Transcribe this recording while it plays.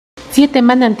7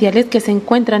 manantiales que se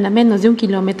encuentran a menos de 1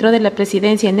 kilómetro de la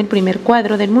presidencia en el primer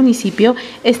cuadro del municipio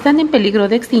están en peligro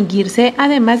de extinguirse,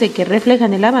 además de que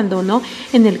reflejan el abandono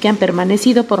en el que han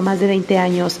permanecido por más de 20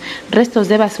 años. Restos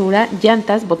de basura,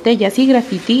 llantas, botellas y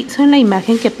grafiti son la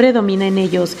imagen que predomina en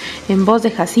ellos. En voz de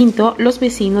Jacinto, los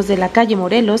vecinos de la calle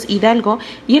Morelos, Hidalgo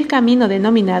y el camino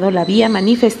denominado La Vía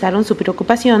manifestaron su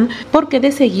preocupación porque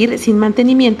de seguir sin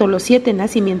mantenimiento los 7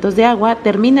 nacimientos de agua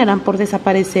terminarán por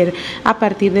desaparecer. A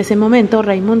partir de ese momento,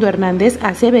 Raimundo Hernández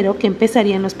aseveró que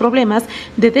empezarían los problemas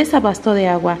de desabasto de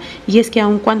agua, y es que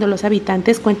aun cuando los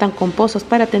habitantes cuentan con pozos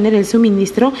para tener el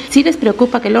suministro, sí les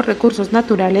preocupa que los recursos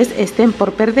naturales estén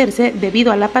por perderse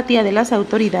debido a la apatía de las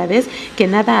autoridades que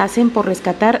nada hacen por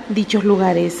rescatar dichos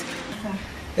lugares.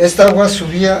 Esta agua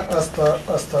subía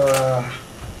hasta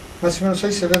más o menos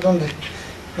ahí se ve dónde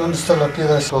está la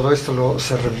piedra. Todo esto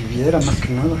se reviviera más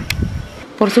que nada.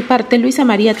 Por su parte, Luisa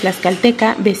María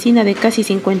Tlaxcalteca, vecina de casi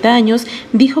 50 años,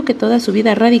 dijo que toda su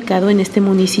vida ha radicado en este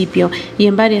municipio y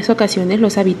en varias ocasiones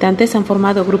los habitantes han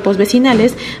formado grupos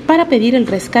vecinales para pedir el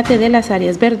rescate de las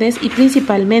áreas verdes y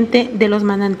principalmente de los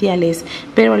manantiales,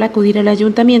 pero al acudir al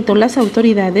ayuntamiento las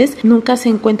autoridades nunca se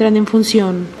encuentran en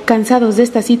función. Cansados de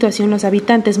esta situación, los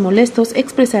habitantes molestos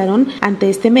expresaron ante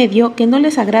este medio que no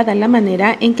les agrada la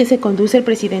manera en que se conduce el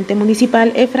presidente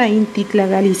municipal Efraín Titla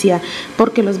Galicia,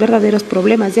 porque los verdaderos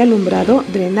problemas de alumbrado,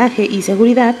 drenaje y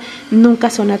seguridad nunca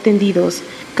son atendidos.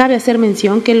 Cabe hacer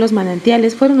mención que los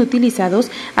manantiales fueron utilizados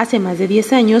hace más de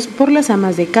 10 años por las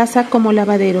amas de casa como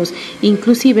lavaderos.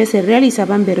 Inclusive se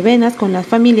realizaban verbenas con las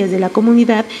familias de la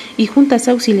comunidad y juntas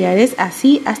auxiliares,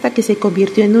 así hasta que se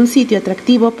convirtió en un sitio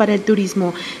atractivo para el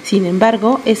turismo. Sin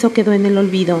embargo, eso quedó en el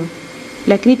olvido.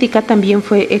 La crítica también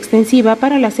fue extensiva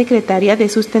para la secretaria de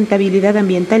Sustentabilidad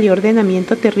Ambiental y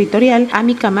Ordenamiento Territorial,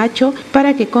 Ami Camacho,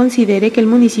 para que considere que el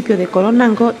municipio de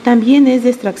Coronango también es de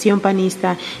extracción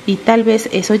panista y tal vez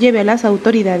eso lleve a las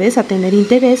autoridades a tener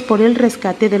interés por el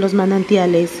rescate de los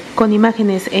manantiales. Con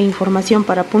imágenes e información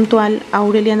para Puntual,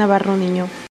 Aurelia Navarro Niño.